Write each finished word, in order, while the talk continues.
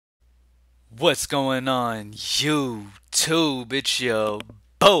What's going on, YouTube? It's your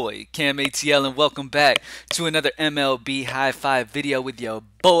boy, Cam ATL, and welcome back to another MLB High Five video with your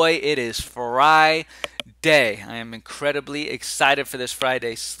boy. It is Friday. I am incredibly excited for this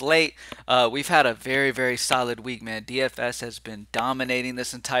Friday slate. We've had a very solid week, man. DFS has been dominating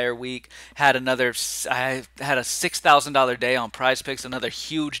this entire week. I had a $6,000 day on Prize Picks, another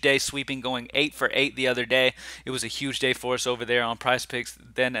huge day sweeping, going 8 for 8 the other day. It was a huge day for us over there on Prize Picks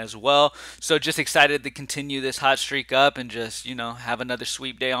then as well. So just excited to continue this hot streak up and just, have another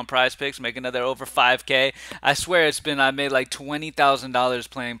sweep day on Prize Picks, make another over 5K. I swear I made like $20,000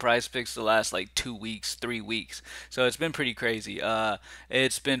 playing Prize Picks the last like 2 weeks, 3 weeks. So it's been pretty crazy.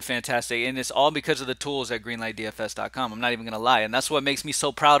 It's been fantastic, and it's all because of the tools at greenlightdfs.com. I'm not even gonna lie, and that's what makes me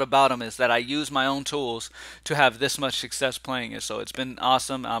so proud about them, is that I use my own tools to have this much success playing it. So it's been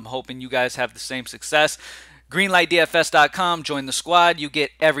awesome. I'm hoping you guys have the same success. GreenlightDFS.com, join the squad. You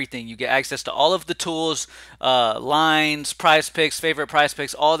get everything. You get access to all of the tools, lines, prize picks, favorite prize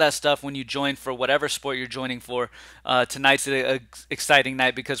picks, all that stuff when you join for whatever sport you're joining for. Tonight's an exciting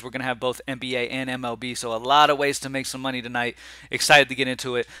night because we're going to have both NBA and MLB, so a lot of ways to make some money tonight. Excited to get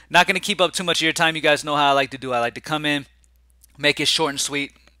into it. Not going to keep up too much of your time. You guys know how I like to do. I like to come in, make it short and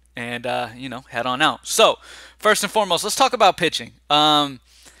sweet, and, head on out. So, first and foremost, let's talk about pitching.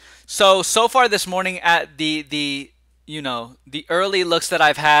 So far this morning at the early looks that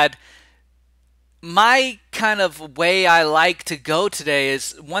I've had, my kind of way I like to go today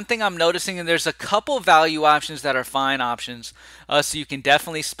is one thing I'm noticing, and there's a couple value options that are fine options. So you can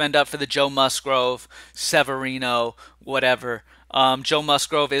definitely spend up for the Joe Musgrove, Severino, whatever. Joe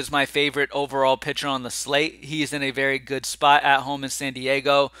Musgrove is my favorite overall pitcher on the slate. He's in a very good spot at home in San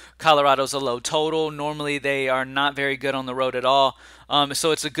Diego. Colorado's a low total. Normally they are not very good on the road at all.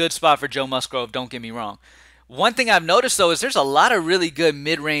 So it's a good spot for Joe Musgrove, don't get me wrong. One thing I've noticed, though, is there's a lot of really good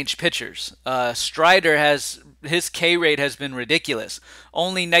mid-range pitchers. Strider his K rate has been ridiculous.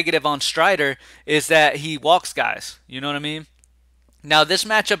 Only negative on Strider is that he walks guys. You know what I mean? Now, this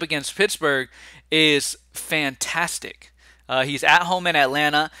matchup against Pittsburgh is fantastic. He's at home in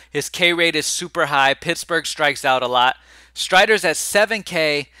Atlanta. His K rate is super high. Pittsburgh strikes out a lot. Strider's at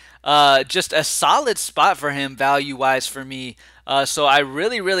 7K. Just a solid spot for him value-wise for me. So I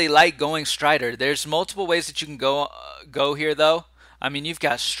really like going Strider. There's multiple ways that you can go here, though. I mean, you've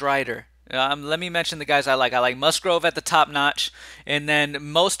got Strider. Let me mention the guys I like. I like Musgrove at the top notch, and then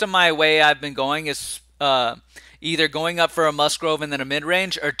most of my way I've been going is either going up for a Musgrove and then a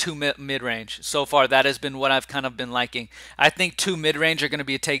mid-range, or two mid-range. So far, that has been what I've kind of been liking. I think two mid-range are going to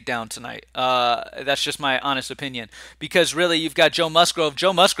be a takedown tonight. That's just my honest opinion. Because really, you've got Joe Musgrove.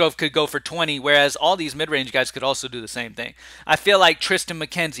 Joe Musgrove could go for 20, whereas all these mid-range guys could also do the same thing. I feel like Tristan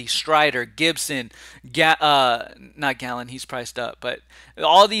McKenzie, Strider, Gibson, not Gallen, he's priced up, but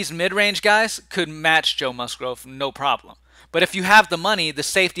all these mid-range guys could match Joe Musgrove, no problem. But if you have the money, the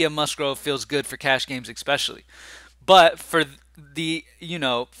safety of Musgrove feels good for cash games especially. But for the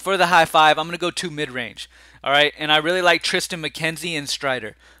high five, I'm going to go two mid-range. All right? And I really like Tristan McKenzie and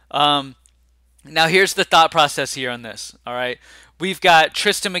Strider. Now here's the thought process here on this. All right? We've got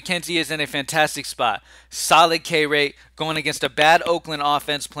Tristan McKenzie is in a fantastic spot. Solid K rate, going against a bad Oakland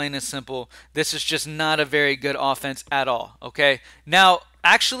offense, plain and simple. This is just not a very good offense at all. Okay? Now,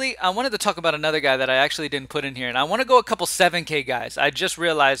 actually, I wanted to talk about another guy that I actually didn't put in here, and I want to go a couple 7K guys. I just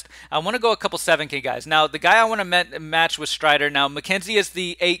realized I want to go a couple 7K guys. Now, the guy I want to match with Strider, now, McKenzie is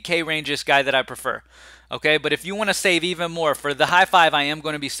the 8K ranges guy that I prefer. Okay, but if you want to save even more, for the high five, I am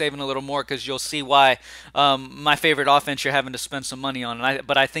going to be saving a little more because you'll see why my favorite offense you're having to spend some money on.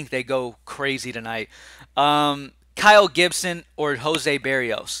 But I think they go crazy tonight. Kyle Gibson or Jose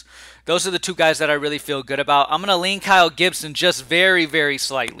Berrios. Those are the two guys that I really feel good about. I'm going to lean Kyle Gibson just very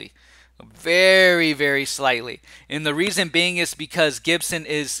slightly. Very slightly. And the reason being is because Gibson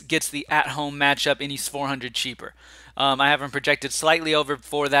gets the at-home matchup and he's 400 cheaper. I have him projected slightly over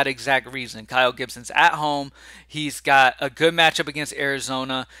for that exact reason. Kyle Gibson's at home. He's got a good matchup against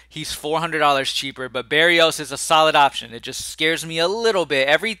Arizona. He's $400 cheaper, but Berrios is a solid option. It just scares me a little bit.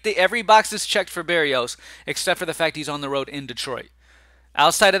 Every box is checked for Berrios, except for the fact he's on the road in Detroit.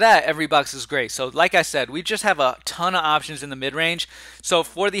 Outside of that, every box is great. So like I said, we just have a ton of options in the mid-range. So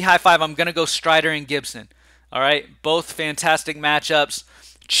for the high five, I'm going to go Strider and Gibson. All right, both fantastic matchups,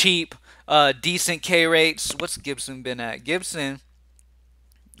 cheap, decent K rates. What's Gibson been at? Gibson,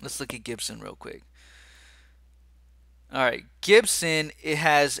 let's look at Gibson real quick. All right, Gibson, it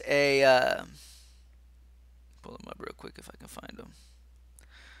has a, pull him up real quick if I can find him.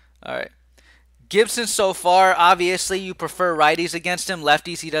 All right. Gibson so far, obviously you prefer righties against him.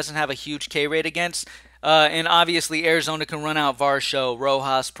 Lefties he doesn't have a huge K rate against. And obviously, Arizona can run out Varsho,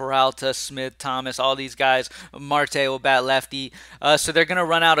 Rojas, Peralta, Smith, Thomas, all these guys. Marte will bat lefty. So they're going to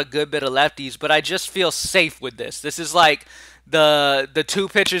run out a good bit of lefties. But I just feel safe with this. This is like the two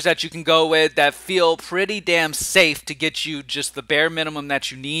pitchers that you can go with that feel pretty damn safe to get you just the bare minimum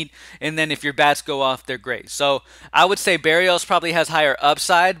that you need, and then if your bats go off, they're great. So I would say Barrios probably has higher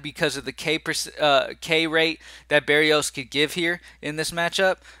upside because of the K rate that Barrios could give here in this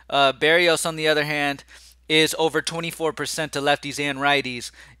matchup. Barrios, on the other hand, is over 24% to lefties and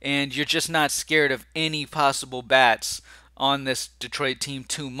righties, and you're just not scared of any possible bats on this Detroit team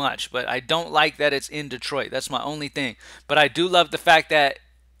too much. But I don't like that it's in Detroit. That's my only thing. But I do love the fact that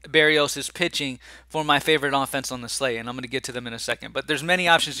Barrios is pitching for my favorite offense on the slate, and I'm going to get to them in a second. But there's many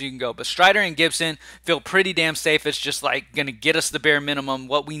options you can go. But Strider and Gibson feel pretty damn safe. It's just like going to get us the bare minimum,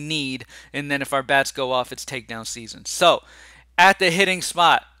 what we need, and then if our bats go off, it's takedown season. So at the hitting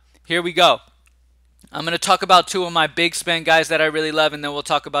spot, here we go. I'm going to talk about two of my big spend guys that I really love, and then we'll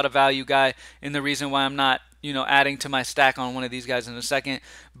talk about a value guy and the reason why I'm not, adding to my stack on one of these guys in a second.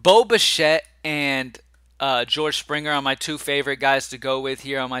 Bo Bichette and George Springer are my two favorite guys to go with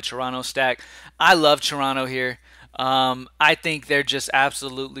here on my Toronto stack. I love Toronto here. I think they're just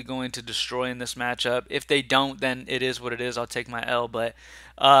absolutely going to destroy in this matchup. If they don't, then it is what it is. I'll take my L. But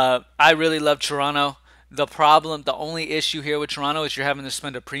I really love Toronto. The only issue here with Toronto is you're having to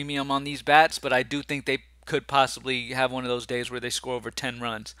spend a premium on these bats, but I do think they could possibly have one of those days where they score over 10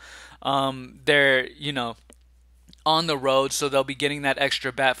 runs. They're, on the road, so they'll be getting that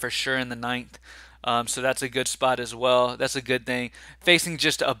extra bat for sure in the ninth. So that's a good spot as well. That's a good thing. Facing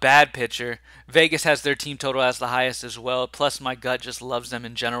just a bad pitcher, Vegas has their team total as the highest as well. Plus, my gut just loves them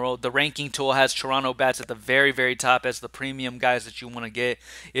in general. The ranking tool has Toronto bats at the very, very top as the premium guys that you want to get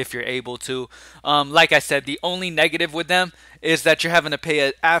if you're able to. Like I said, the only negative with them is that you're having to pay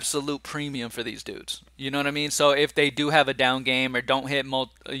an absolute premium for these dudes. You know what I mean? So if they do have a down game or don't hit,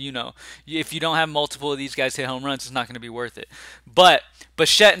 if you don't have multiple of these guys hit home runs, it's not going to be worth it. But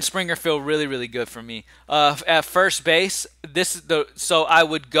Bichette and Springer feel really, really good for me. At first base, so I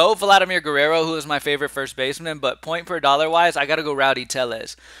would go Vladimir Guerrero, who is my favorite first baseman, but point per dollar wise, I got to go Rowdy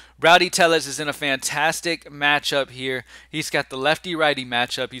Tellez. Rowdy Tellez is in a fantastic matchup here. He's got the lefty-righty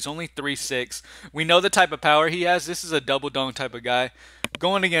matchup. He's only 3'6". We know the type of power he has. This is a double-dong type of guy.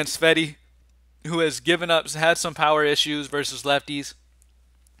 Going against Fetty, who has had some power issues versus lefties.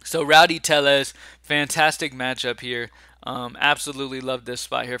 So Rowdy Tellez, fantastic matchup here. Absolutely love this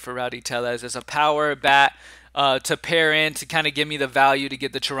spot here for Rowdy Tellez. As a power bat to pair in to kind of give me the value to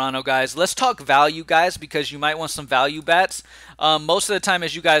get the Toronto guys. Let's talk value guys because you might want some value bats. Most of the time,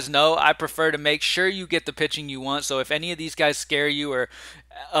 as you guys know, I prefer to make sure you get the pitching you want. So if any of these guys scare you or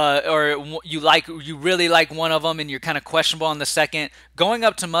you really like one of them and you're kind of questionable on the second, going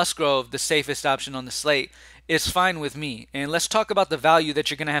up to Musgrove, the safest option on the slate, is fine with me. And let's talk about the value that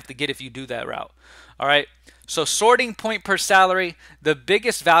you're going to have to get if you do that route. All right. So sorting point per salary, the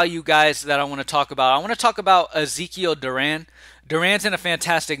biggest value guys that I want to talk about. I want to talk about Ezekiel Duran. Duran's in a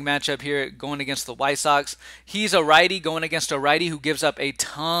fantastic matchup here going against the White Sox. He's a righty going against a righty who gives up a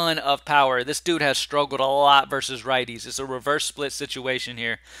ton of power. This dude has struggled a lot versus righties. It's a reverse split situation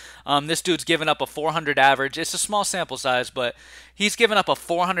here. This dude's given up a 400 average. It's a small sample size, but he's given up a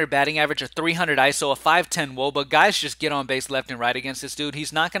 400 batting average, a 300 ISO, a 510 WOBA. Guys just get on base left and right against this dude.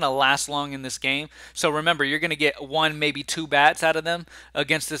 He's not going to last long in this game. So remember, you're going to get one, maybe two bats out of them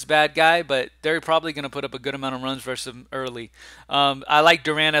against this bad guy, but they're probably going to put up a good amount of runs versus him early. I like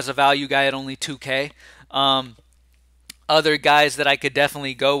Duran as a value guy at only 2K. Other guys that I could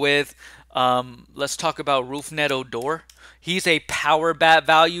definitely go with, let's talk about Rougned Odor. He's a power bat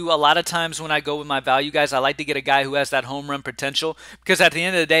value. A lot of times when I go with my value guys, I like to get a guy who has that home run potential because at the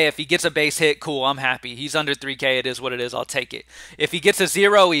end of the day, if he gets a base hit, cool, I'm happy. He's under 3K, it is what it is, I'll take it. If he gets a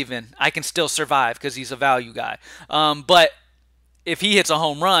 0 even, I can still survive because he's a value guy. But if he hits a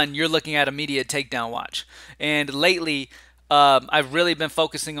home run, you're looking at immediate takedown watch. And lately, I've really been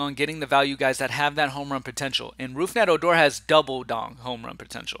focusing on getting the value guys that have that home run potential. And Rougned Odor has double dong home run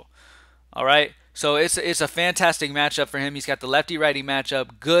potential. All right, so it's a fantastic matchup for him. He's got the lefty-righty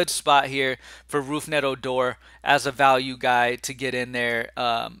matchup. Good spot here for Rougned Odor as a value guy to get in there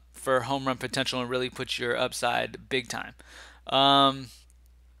for home run potential and really put your upside big time.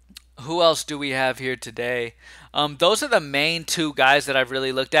 Who else do we have here today? Those are the main two guys that I've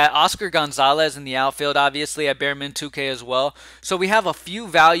really looked at. Oscar Gonzalez in the outfield, obviously, at Bearman 2K as well. So we have a few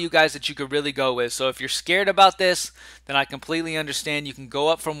value guys that you could really go with. So if you're scared about this, then I completely understand. You can go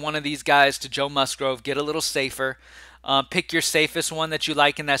up from one of these guys to Joe Musgrove, get a little safer. Pick your safest one that you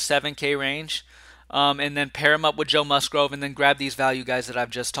like in that 7K range. and then pair them up with Joe Musgrove, and then grab these value guys that I've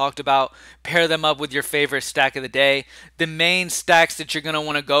just talked about. Pair them up with your favorite stack of the day. The main stacks that you're going to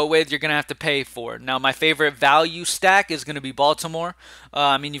want to go with, you're going to have to pay for. Now, my favorite value stack is going to be Baltimore.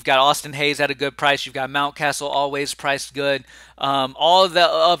 I mean, you've got Austin Hayes at a good price. You've got Mountcastle always priced good. All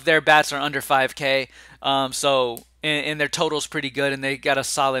of their bats are under 5K. And their total's pretty good, and they got a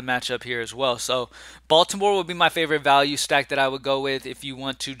solid matchup here as well. So Baltimore would be my favorite value stack that I would go with if you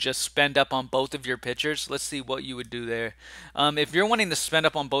want to just spend up on both of your pitchers. Let's see what you would do there. If you're wanting to spend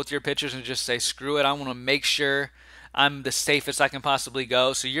up on both your pitchers and just say, screw it, I want to make sure I'm the safest I can possibly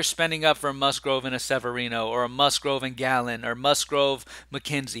go. So you're spending up for a Musgrove and a Severino, or a Musgrove and Gallen, or Musgrove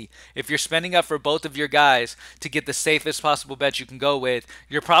McKenzie. If you're spending up for both of your guys to get the safest possible bet you can go with,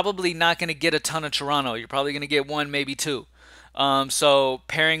 you're probably not going to get a ton of Toronto. You're probably going to get one, maybe two. So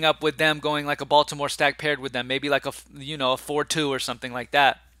pairing up with them, going like a Baltimore stack paired with them, maybe like a 4-2 or something like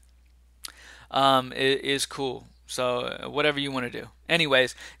that, is cool. So whatever you want to do.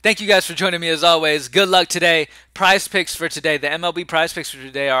 Anyways, thank you guys for joining me as always. Good luck today. Prize picks for today. The MLB prize picks for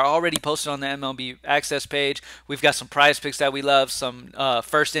today are already posted on the MLB Access page. We've got some prize picks that we love, some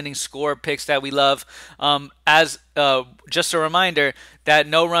first inning score picks that we love. Just a reminder, that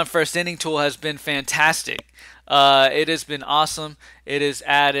no run first inning tool has been fantastic. It has been awesome.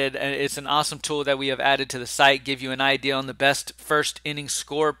 It's an awesome tool that we have added to the site. Give you an idea on the best first inning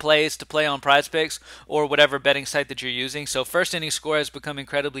score plays to play on Prize Picks or whatever betting site that you're using. So first inning score has become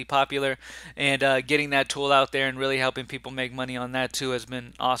incredibly popular, and getting that tool out there and really helping people make money on that too has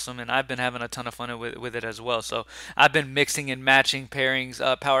been awesome. And I've been having a ton of fun with it as well. So I've been mixing and matching pairings,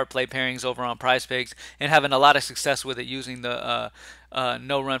 power play pairings over on Prize Picks, and having a lot of success with it using the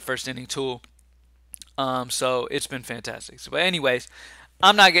no run first inning tool. So it's been fantastic. So, but anyways,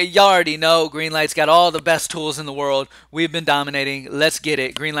 y'all already know Greenlight's got all the best tools in the world. We've been dominating. Let's get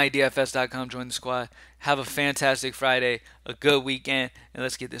it. Greenlightdfs.com. Join the squad. Have a fantastic Friday, a good weekend, and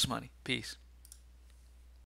let's get this money. Peace.